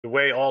the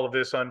way all of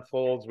this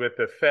unfolds with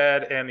the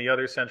Fed and the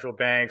other central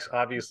banks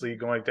obviously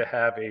going to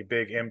have a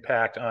big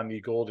impact on the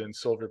gold and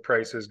silver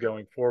prices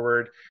going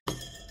forward.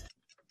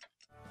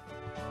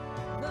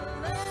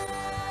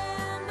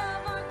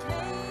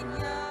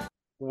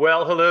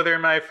 Well, hello there,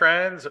 my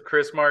friends.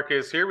 Chris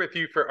Marcus here with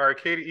you for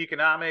Arcadia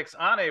Economics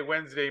on a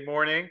Wednesday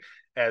morning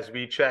as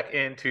we check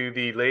into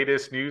the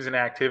latest news and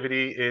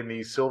activity in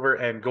the silver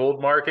and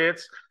gold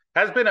markets.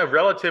 Has been a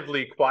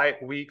relatively quiet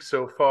week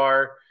so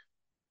far,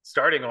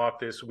 starting off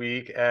this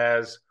week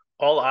as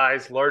all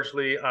eyes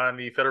largely on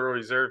the Federal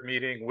Reserve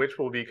meeting, which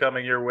will be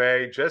coming your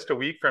way just a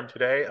week from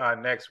today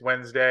on next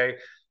Wednesday.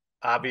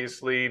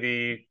 Obviously,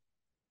 the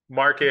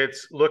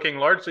markets looking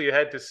largely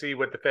ahead to see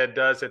what the Fed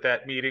does at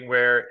that meeting,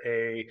 where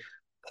a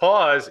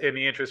pause in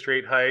the interest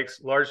rate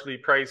hikes largely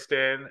priced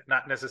in,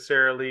 not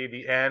necessarily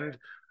the end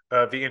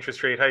of the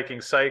interest rate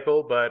hiking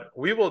cycle, but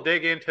we will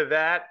dig into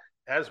that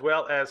as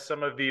well as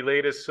some of the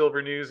latest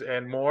silver news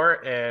and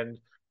more. And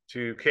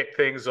to kick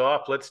things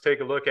off, let's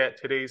take a look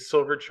at today's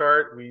silver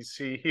chart. We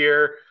see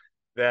here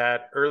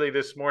that early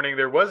this morning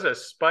there was a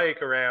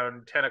spike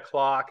around 10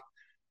 o'clock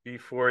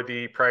before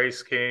the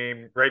price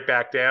came right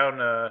back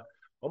down,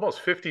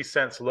 almost 50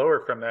 cents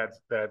lower from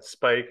that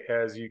spike,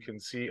 as you can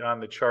see on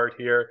the chart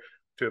here,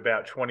 to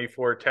about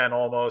 24.10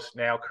 almost.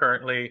 Now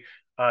currently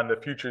on the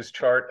futures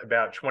chart,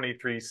 about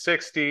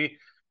 23.60.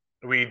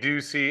 We do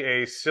see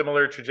a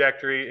similar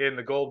trajectory in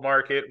the gold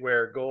market,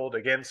 where gold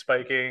again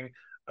spiking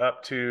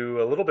up to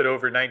a little bit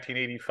over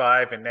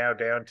 1985 and now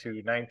down to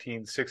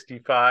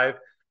 1965.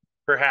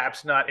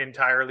 Perhaps not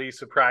entirely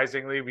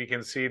surprisingly, we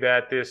can see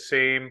that this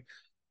same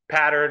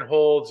pattern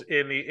holds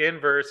in the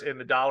inverse in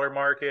the dollar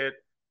market,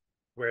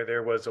 where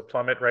there was a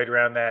plummet right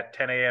around that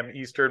 10 a.m.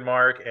 Eastern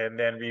mark and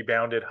then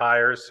rebounded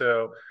higher.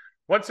 So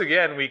once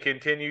again, we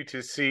continue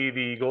to see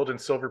the gold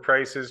and silver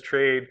prices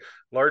trade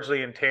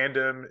largely in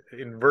tandem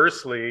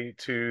inversely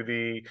to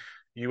the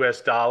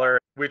US dollar,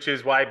 which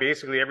is why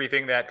basically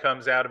everything that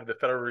comes out of the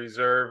Federal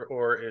Reserve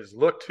or is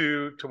looked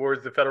to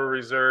towards the Federal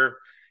Reserve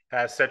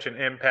has such an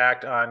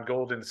impact on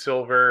gold and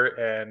silver.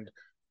 And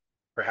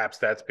perhaps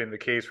that's been the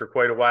case for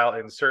quite a while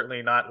and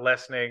certainly not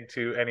lessening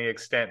to any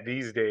extent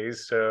these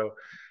days. So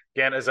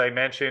again, as I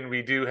mentioned,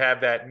 we do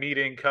have that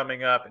meeting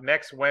coming up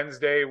next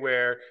Wednesday,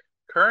 where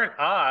current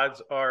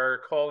odds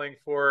are calling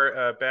for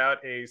about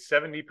a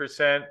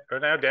 70%, or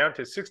now down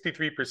to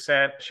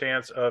 63%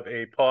 chance of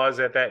a pause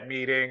at that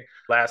meeting.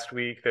 Last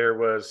week, there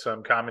was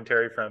some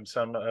commentary from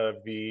some of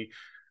the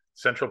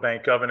central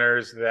bank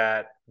governors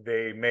that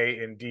they may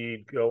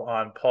indeed go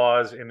on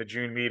pause in the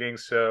June meeting.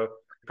 So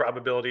the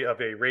probability of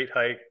a rate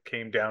hike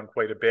came down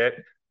quite a bit.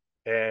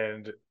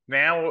 And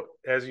now,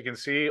 as you can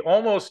see,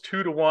 almost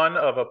 2-to-1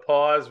 of a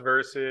pause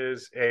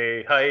versus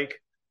a hike.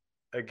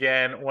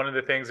 Again, one of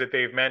the things that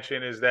they've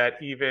mentioned is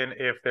that even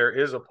if there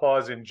is a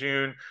pause in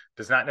June,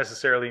 does not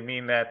necessarily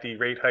mean that the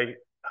rate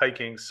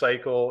hiking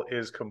cycle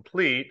is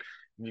complete.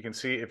 And you can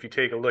see if you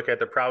take a look at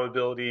the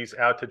probabilities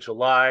out to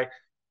July,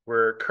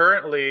 we're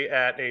currently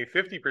at a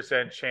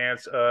 50%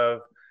 chance of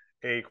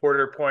a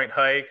quarter point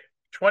hike,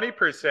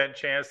 20%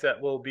 chance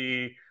that will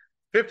be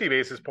 50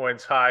 basis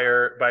points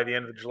higher by the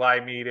end of the July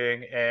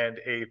meeting, and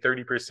a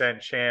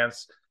 30%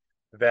 chance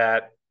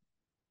that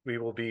we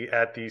will be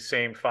at the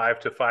same 5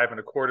 to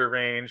 5.25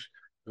 range.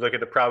 Look at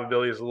the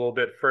probabilities a little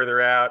bit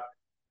further out.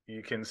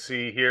 You can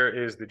see here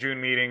is the June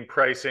meeting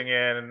pricing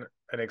in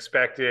an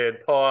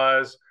expected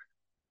pause.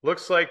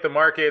 Looks like the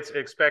market's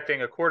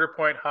expecting a quarter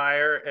point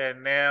higher,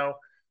 and now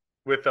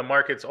with the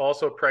markets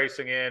also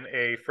pricing in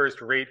a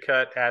first rate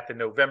cut at the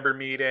November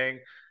meeting.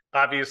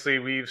 Obviously,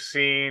 we've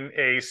seen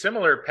a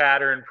similar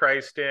pattern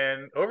priced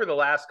in over the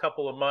last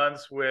couple of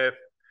months, with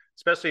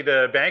especially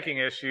the banking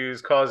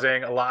issues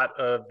causing a lot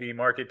of the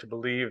market to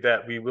believe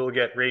that we will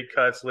get rate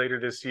cuts later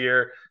this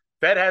year.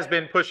 Fed has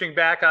been pushing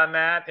back on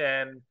that,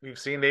 and we've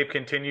seen they've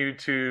continued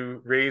to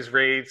raise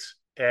rates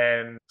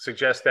and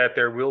suggest that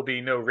there will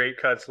be no rate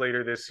cuts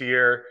later this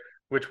year,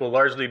 which will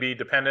largely be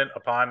dependent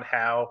upon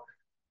how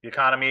the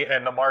economy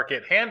and the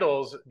market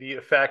handles the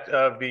effect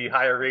of the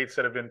higher rates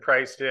that have been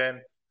priced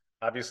in.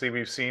 Obviously,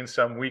 we've seen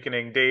some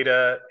weakening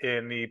data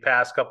in the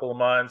past couple of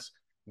months,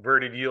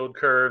 inverted yield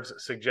curves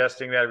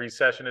suggesting that a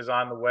recession is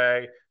on the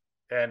way.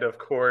 And of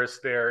course,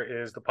 there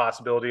is the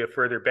possibility of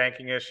further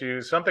banking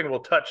issues, something we'll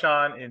touch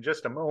on in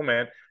just a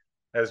moment,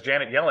 as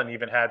Janet Yellen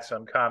even had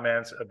some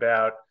comments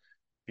about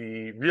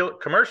the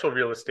commercial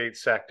real estate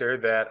sector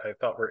that I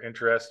thought were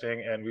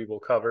interesting and we will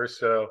cover.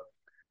 So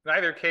in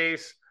either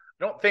case,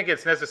 I don't think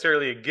it's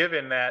necessarily a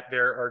given that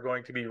there are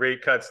going to be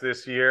rate cuts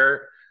this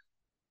year.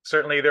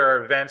 Certainly, there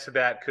are events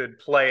that could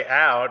play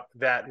out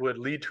that would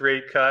lead to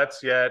rate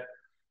cuts, yet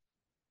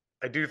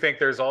I do think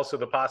there's also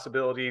the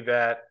possibility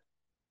that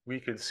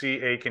we could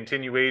see a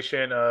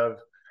continuation of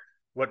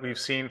what we've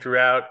seen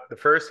throughout the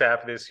first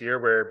half of this year,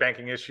 where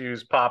banking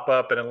issues pop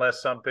up, and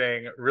unless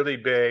something really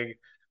big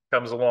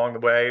comes along the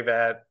way,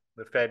 that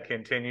the Fed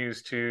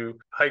continues to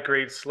hike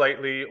rates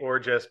slightly or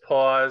just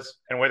pause.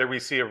 And whether we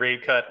see a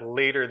rate cut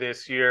later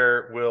this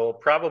year will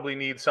probably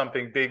need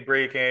something big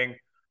breaking.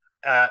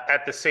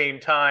 At the same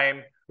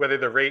time, whether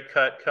the rate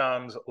cut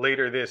comes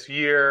later this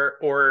year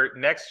or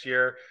next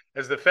year,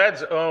 as the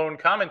Fed's own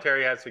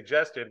commentary has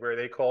suggested, where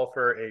they call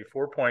for a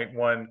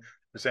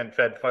 4.1%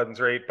 Fed funds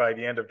rate by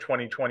the end of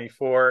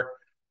 2024.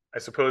 I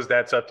suppose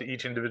that's up to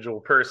each individual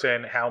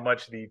person, how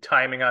much the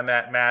timing on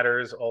that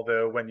matters.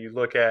 Although when you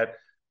look at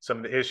some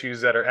of the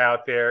issues that are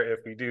out there, if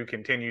we do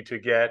continue to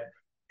get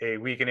a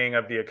weakening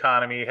of the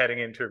economy heading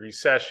into a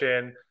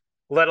recession,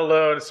 let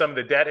alone some of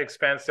the debt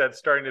expense that's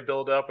starting to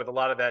build up with a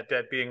lot of that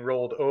debt being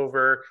rolled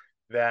over,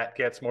 that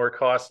gets more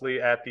costly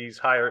at these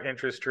higher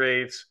interest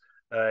rates.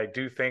 I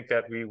do think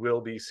that we will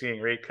be seeing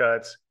rate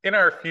cuts in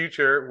our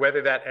future,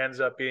 whether that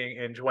ends up being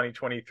in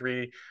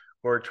 2023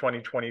 or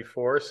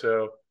 2024.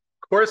 So,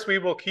 of course, we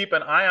will keep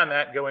an eye on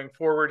that going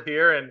forward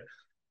here. And in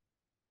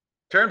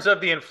terms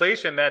of the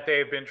inflation that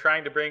they've been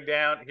trying to bring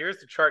down, here's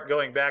the chart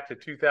going back to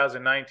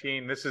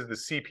 2019. This is the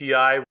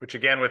CPI, which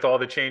again, with all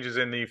the changes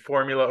in the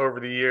formula over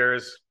the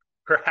years,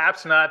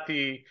 perhaps not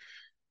the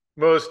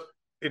most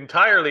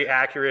entirely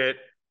accurate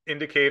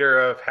indicator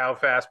of how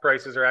fast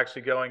prices are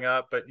actually going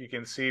up, but you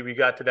can see we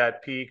got to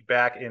that peak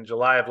back in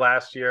July of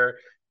last year,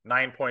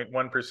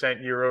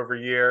 9.1% year over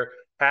year.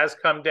 Has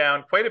come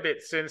down quite a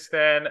bit since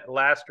then.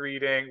 Last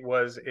reading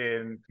was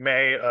in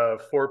May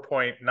of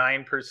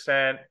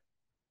 4.9%.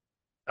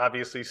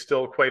 Obviously,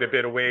 still quite a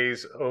bit of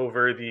ways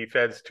over the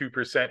Fed's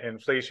 2%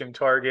 inflation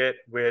target,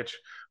 which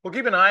we'll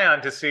keep an eye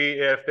on to see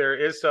if there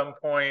is some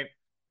point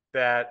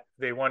that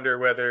they wonder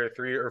whether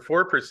 3 or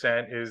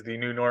 4% is the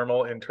new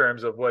normal in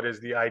terms of what is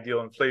the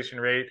ideal inflation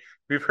rate.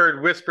 We've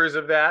heard whispers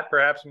of that,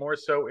 perhaps more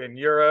so in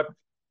Europe.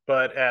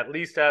 But at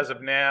least as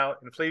of now,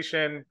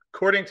 inflation,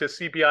 according to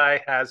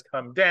CPI, has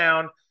come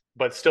down,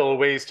 but still a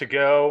ways to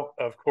go.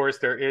 Of course,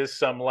 there is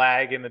some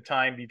lag in the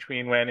time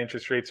between when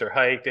interest rates are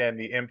hiked and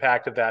the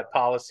impact of that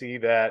policy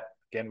that,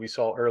 again, we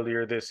saw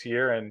earlier this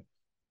year. And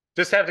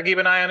just have to keep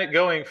an eye on it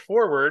going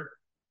forward.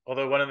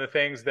 Although one of the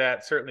things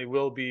that certainly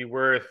will be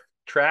worth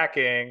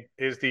tracking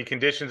is the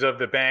conditions of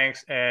the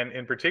banks, and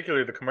in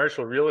particular, the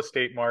commercial real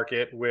estate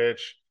market,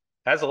 which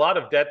has a lot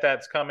of debt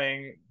that's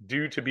coming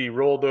due to be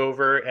rolled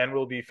over and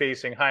will be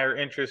facing higher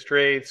interest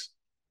rates.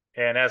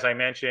 And as I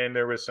mentioned,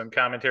 there was some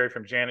commentary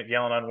from Janet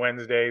Yellen on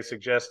Wednesday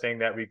suggesting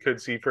that we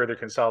could see further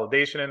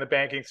consolidation in the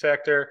banking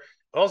sector.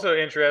 Also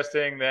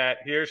interesting that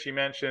here she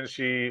mentions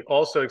she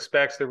also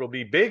expects there will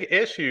be big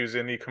issues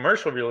in the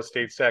commercial real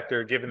estate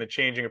sector given the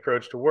changing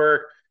approach to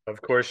work. Of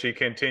course, she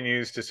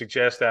continues to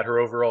suggest that her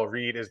overall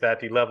read is that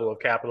the level of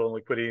capital and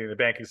liquidity in the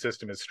banking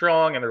system is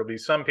strong, and there will be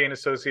some pain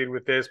associated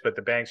with this, but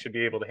the banks should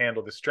be able to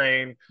handle the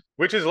strain,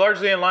 which is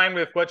largely in line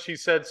with what she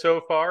said so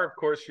far. Of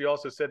course, she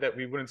also said that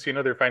we wouldn't see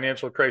another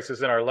financial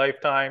crisis in our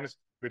lifetimes,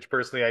 which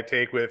personally I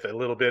take with a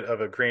little bit of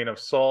a grain of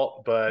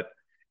salt, but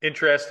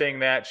interesting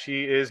that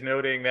she is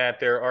noting that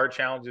there are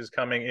challenges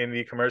coming in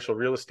the commercial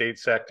real estate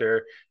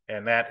sector,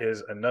 and that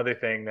is another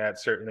thing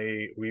that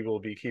certainly we will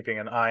be keeping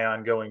an eye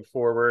on going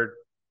forward.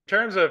 In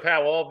terms of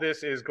how all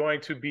this is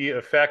going to be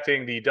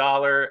affecting the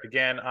dollar,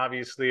 again,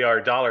 obviously our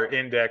dollar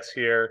index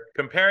here,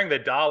 comparing the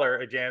dollar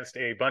against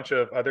a bunch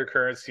of other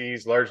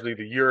currencies, largely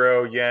the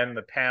euro, yen,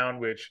 the pound,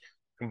 which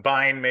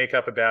combined make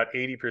up about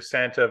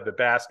 80% of the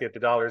basket the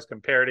dollar is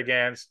compared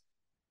against.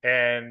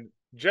 And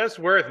just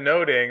worth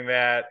noting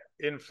that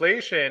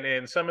inflation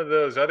in some of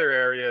those other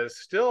areas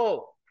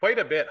still quite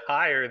a bit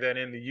higher than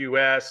in the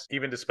US,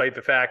 even despite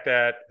the fact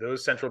that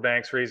those central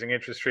banks raising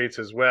interest rates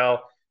as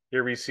well.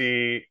 Here we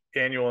see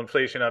annual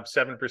inflation up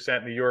 7%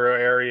 in the euro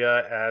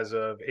area as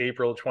of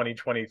April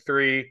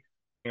 2023.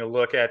 You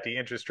look at the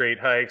interest rate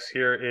hikes.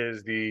 Here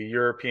is the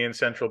European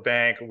Central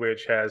Bank,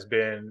 which has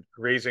been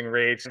raising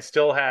rates and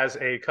still has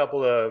a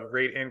couple of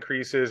rate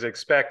increases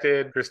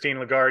expected. Christine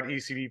Lagarde,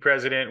 ECB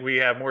president, we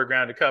have more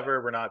ground to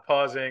cover. We're not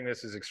pausing.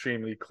 This is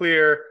extremely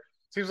clear.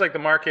 Seems like the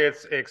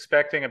market's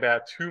expecting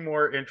about 2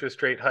 more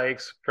interest rate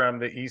hikes from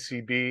the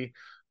ECB.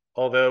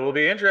 Although it will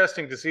be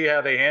interesting to see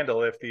how they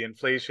handle if the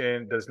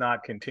inflation does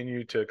not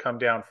continue to come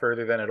down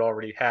further than it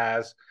already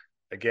has.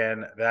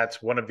 Again,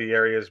 that's one of the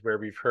areas where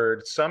we've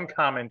heard some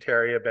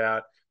commentary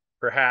about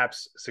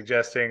perhaps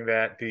suggesting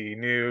that the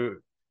new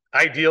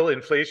ideal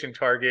inflation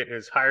target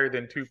is higher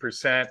than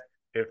 2%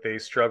 if they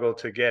struggle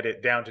to get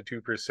it down to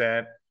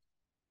 2%,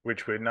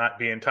 which would not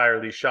be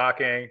entirely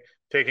shocking.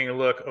 Taking a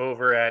look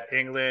over at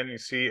England, you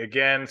see,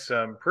 again,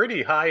 some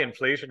pretty high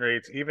inflation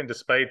rates, even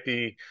despite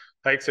the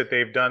hikes that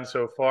they've done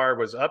so far.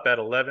 Was up at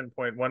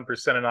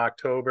 11.1% in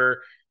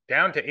October,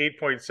 down to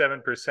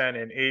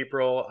 8.7% in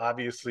April,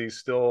 obviously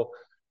still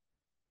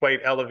quite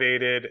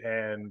elevated.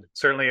 And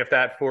certainly if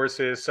that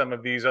forces some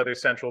of these other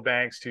central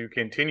banks to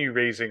continue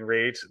raising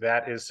rates,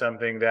 that is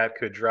something that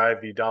could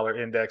drive the dollar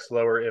index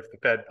lower if the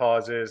Fed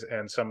pauses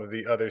and some of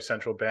the other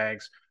central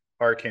banks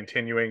are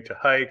continuing to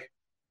hike.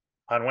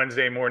 On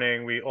Wednesday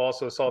morning, we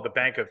also saw the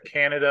Bank of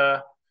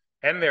Canada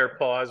end their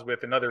pause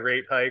with another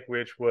rate hike,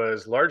 which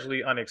was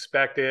largely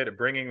unexpected,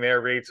 bringing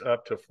their rates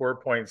up to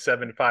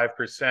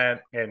 4.75%.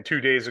 And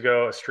 2 days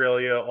ago,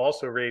 Australia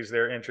also raised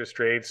their interest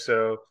rates.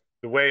 So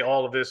the way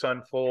all of this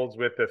unfolds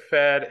with the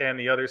Fed and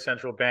the other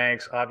central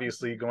banks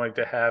obviously going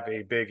to have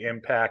a big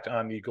impact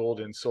on the gold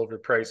and silver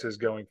prices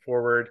going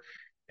forward.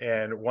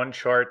 And one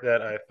chart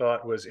that I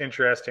thought was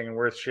interesting and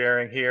worth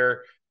sharing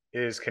here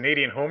is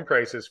Canadian home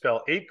prices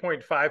fell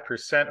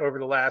 8.5% over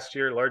the last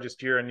year,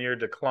 largest year-on-year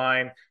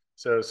decline.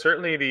 So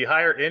certainly the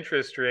higher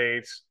interest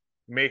rates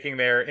making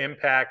their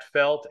impact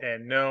felt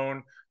and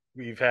known.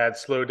 We've had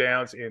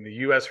slowdowns in the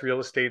U.S. real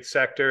estate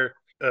sector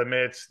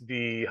amidst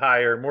the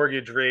higher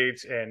mortgage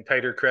rates and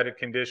tighter credit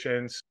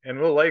conditions. And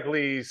we'll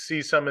likely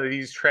see some of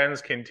these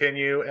trends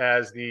continue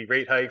as the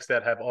rate hikes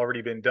that have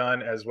already been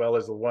done, as well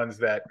as the ones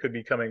that could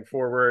be coming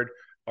forward,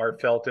 are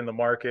felt in the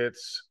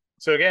markets.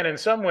 So again, in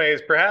some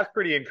ways, perhaps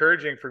pretty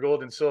encouraging for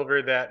gold and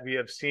silver that we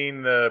have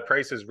seen the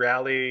prices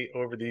rally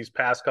over these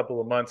past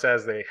couple of months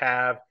as they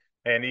have,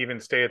 and even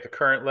stay at the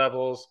current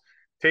levels.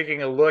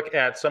 Taking a look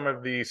at some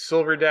of the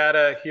silver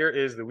data, here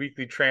is the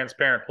weekly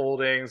transparent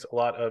holdings, a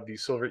lot of the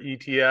silver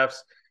ETFs,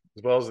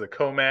 as well as the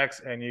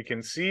COMEX. And you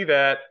can see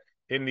that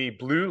in the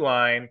blue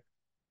line,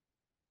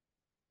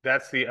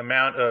 that's the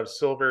amount of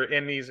silver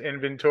in these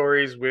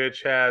inventories,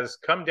 which has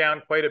come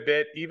down quite a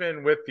bit,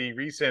 even with the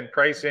recent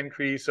price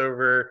increase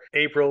over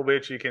April,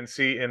 which you can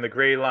see in the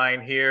gray line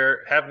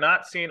here. Have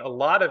not seen a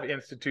lot of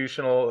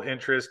institutional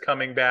interest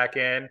coming back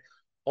in,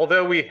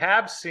 although we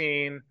have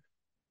seen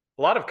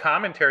a lot of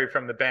commentary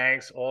from the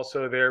banks.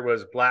 Also, there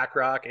was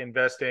BlackRock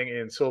investing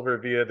in silver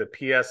via the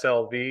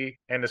PSLV,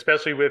 and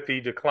especially with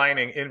the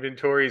declining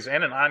inventories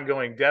and an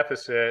ongoing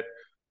deficit,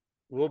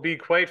 will be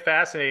quite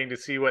fascinating to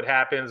see what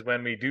happens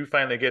when we do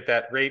finally get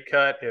that rate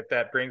cut, if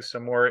that brings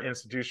some more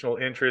institutional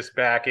interest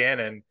back in,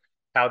 and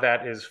how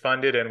that is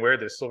funded and where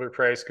the silver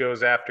price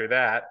goes after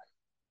that,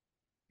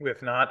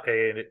 with not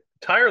an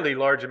entirely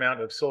large amount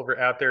of silver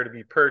out there to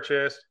be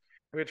purchased,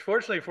 which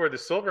fortunately for the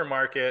silver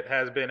market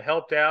has been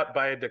helped out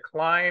by a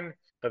decline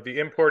of the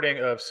importing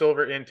of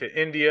silver into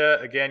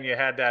India. Again, you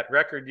had that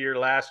record year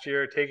last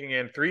year, taking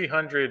in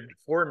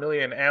 304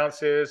 million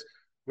ounces,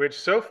 which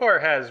so far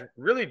has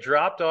really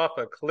dropped off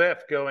a cliff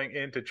going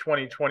into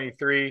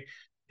 2023.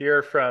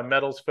 Here from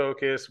Metals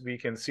Focus, we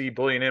can see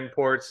bullion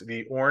imports.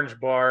 The orange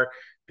bar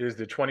is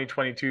the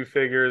 2022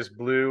 figures.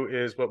 Blue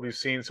is what we've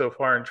seen so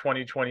far in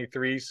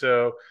 2023.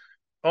 So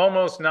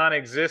almost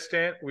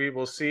non-existent. We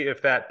will see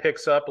if that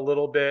picks up a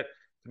little bit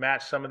to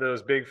match some of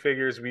those big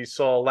figures we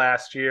saw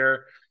last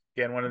year.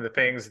 Again, one of the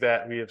things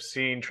that we have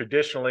seen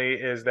traditionally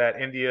is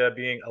that India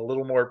being a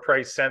little more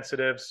price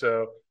sensitive.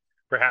 So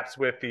perhaps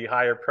with the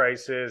higher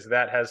prices,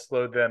 that has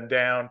slowed them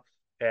down.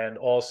 And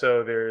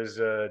also there's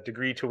a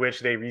degree to which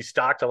they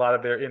restocked a lot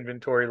of their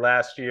inventory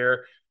last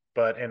year.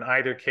 But in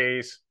either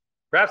case,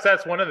 perhaps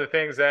that's one of the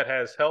things that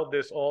has held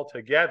this all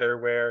together,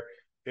 where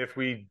if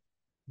we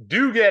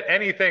do get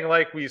anything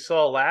like we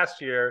saw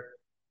last year,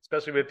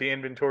 especially with the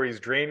inventories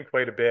drained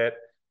quite a bit,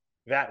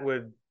 that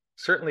would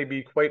certainly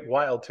be quite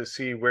wild to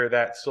see where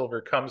that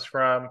silver comes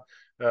from.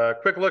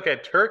 Quick look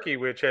at Turkey,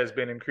 which has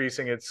been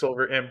increasing its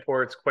silver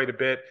imports quite a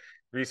bit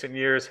recent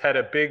years, had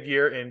a big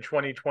year in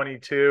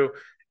 2022,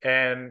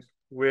 and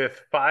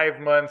with 5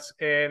 months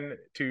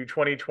into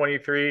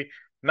 2023,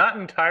 not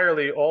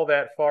entirely all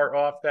that far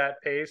off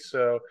that pace.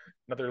 So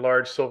another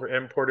large silver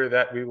importer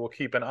that we will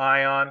keep an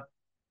eye on.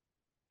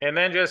 And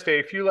then just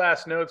a few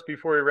last notes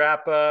before we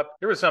wrap up.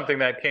 There was something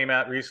that came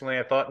out recently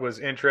I thought was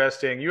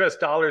interesting. US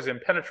dollar's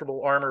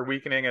impenetrable armor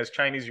weakening as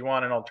Chinese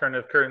yuan and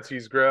alternative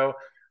currencies grow.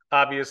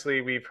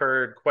 Obviously, we've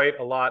heard quite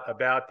a lot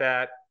about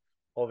that,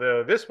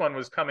 although this one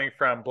was coming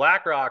from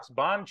BlackRock's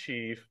bond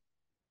chief,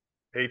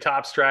 a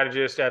top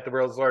strategist at the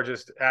world's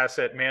largest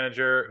asset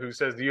manager, who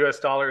says the US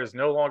dollar is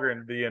no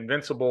longer the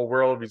invincible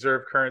world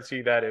reserve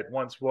currency that it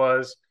once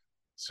was.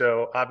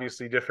 So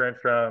obviously different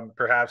from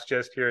perhaps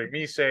just hearing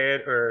me say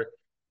it or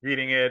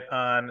reading it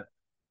on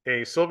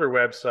a silver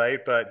website,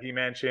 but he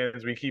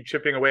mentions we keep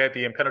chipping away at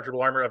the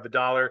impenetrable armor of the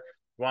dollar.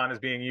 Yuan is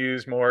being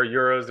used more,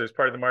 euros. There's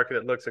part of the market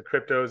that looks at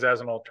cryptos as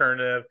an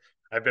alternative.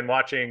 I've been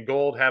watching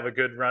gold have a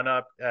good run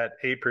up at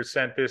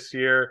 8% this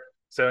year.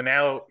 So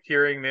now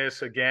hearing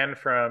this again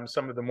from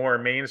some of the more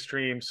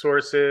mainstream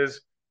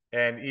sources,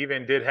 and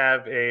even did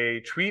have a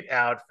tweet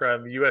out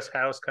from the U.S.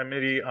 House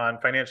Committee on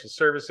Financial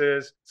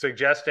Services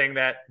suggesting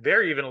that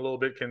they're even a little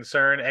bit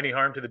concerned any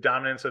harm to the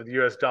dominance of the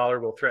U.S. dollar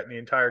will threaten the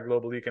entire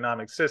global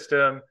economic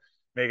system,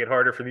 make it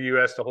harder for the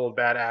U.S. to hold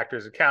bad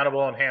actors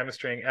accountable, and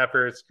hamstring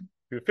efforts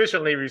to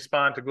efficiently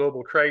respond to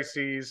global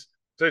crises.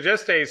 So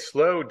just a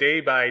slow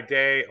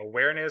day-by-day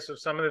awareness of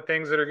some of the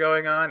things that are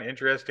going on.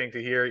 Interesting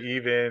to hear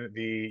even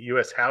the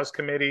U.S. House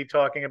Committee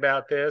talking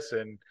about this,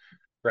 and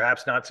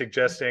perhaps not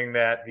suggesting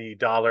that the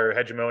dollar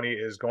hegemony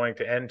is going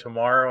to end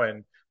tomorrow.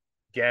 And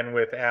again,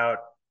 without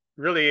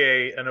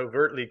really an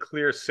overtly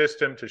clear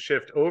system to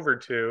shift over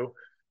to,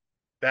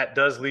 that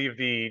does leave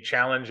the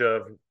challenge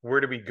of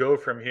where do we go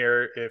from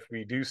here if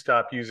we do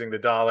stop using the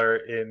dollar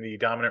in the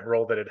dominant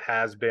role that it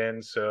has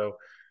been. So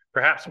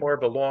perhaps more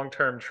of a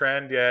long-term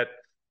trend, yet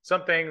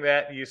something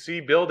that you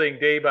see building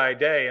day by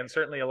day, and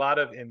certainly a lot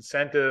of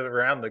incentive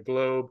around the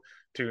globe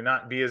to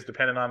not be as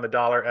dependent on the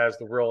dollar as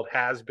the world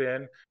has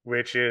been,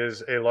 which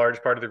is a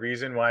large part of the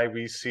reason why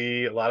we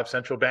see a lot of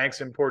central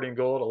banks importing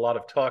gold, a lot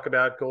of talk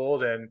about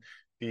gold, and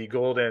the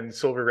gold and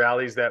silver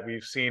rallies that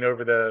we've seen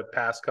over the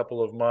past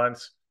couple of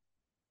months.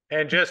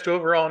 And just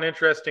overall an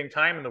interesting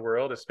time in the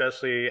world,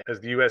 especially as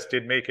the US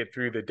did make it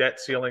through the debt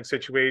ceiling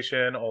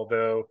situation,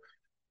 although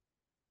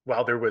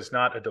while there was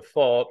not a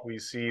default, we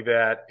see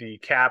that the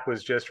cap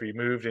was just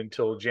removed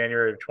until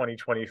January of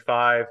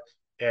 2025.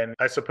 And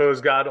I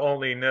suppose God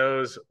only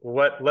knows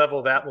what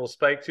level that will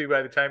spike to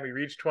by the time we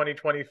reach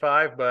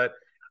 2025. But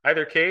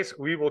either case,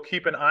 we will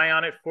keep an eye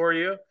on it for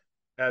you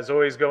as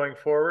always going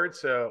forward.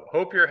 So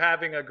hope you're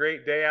having a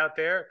great day out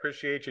there.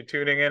 Appreciate you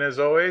tuning in as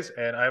always.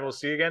 And I will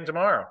see you again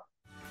tomorrow.